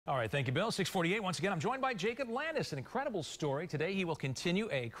All right, thank you, Bill. 6:48. Once again, I'm joined by Jacob Landis. An incredible story. Today, he will continue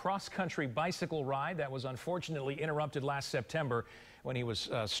a cross-country bicycle ride that was unfortunately interrupted last September when he was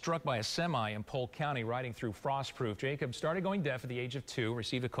struck by a semi in Polk County riding through Frostproof. Jacob started going deaf at the age of 2,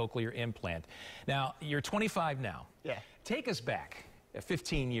 received a cochlear implant. Now, you're 25 now. Yeah. Take us back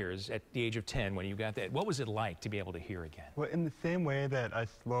 15 years at the age of 10 when you got that. What was it like to be able to hear again? Well, in the same way that I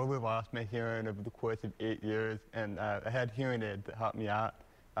slowly lost my hearing over the course of 8 years, and I had hearing aids that helped me out,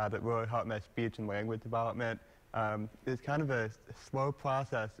 that really helped my speech and language development. It's kind of a slow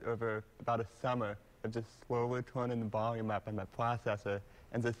process over about a summer of just slowly turning the volume up on my processor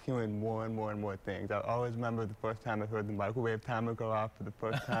and just hearing more and more and more things. I always remember the first time I heard the microwave timer go off for the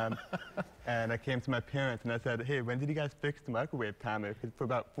first time. And I came to my parents and I said, hey, when did you guys fix the microwave timer? Because for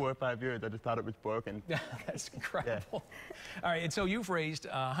about 4 or 5 years, I just thought it was broken. That's incredible. Yeah. All right, and so you've raised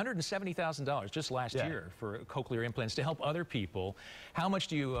 $170,000 just last year for cochlear implants to help other people. How much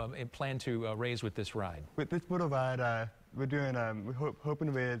do you plan to raise with this ride? With this little ride, we're doing, we're hoping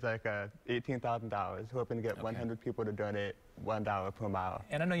to raise like $18,000, hoping to get 100 people to donate $1 per mile.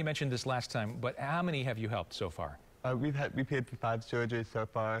 And I know you mentioned this last time, but how many have you helped so far? We paid for 5 surgeries so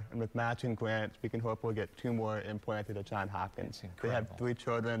far, and with matching grants, we can hopefully get 2 more implanted at Johns Hopkins. They have 3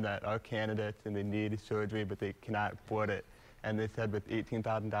 children that are candidates and they need surgery, but they cannot afford it. And they said with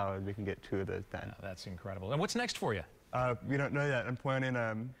 $18,000, we can get 2 of those done. Yeah, that's incredible. And what's next for you? We don't know yet. I'm planning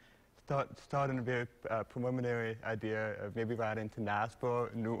starting a very preliminary idea of maybe riding to Nashville,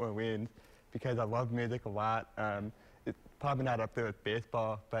 New Orleans, because I love music a lot. It's probably not up there with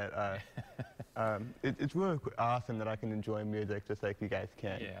baseball, but it's really awesome that I can enjoy music just like you guys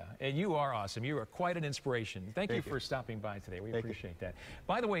can. Yeah, and you are awesome. You are quite an inspiration. Thank you for stopping by today. We appreciate that.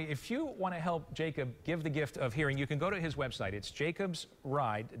 By the way, if you want to help Jacob give the gift of hearing, you can go to his website. It's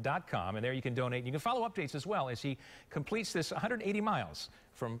jacobsride.com, and there you can donate. You can follow updates as well as he completes this 180 miles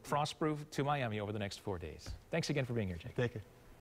from Frostproof to Miami over the next 4 days. Thanks again for being here, Jacob. Thank you.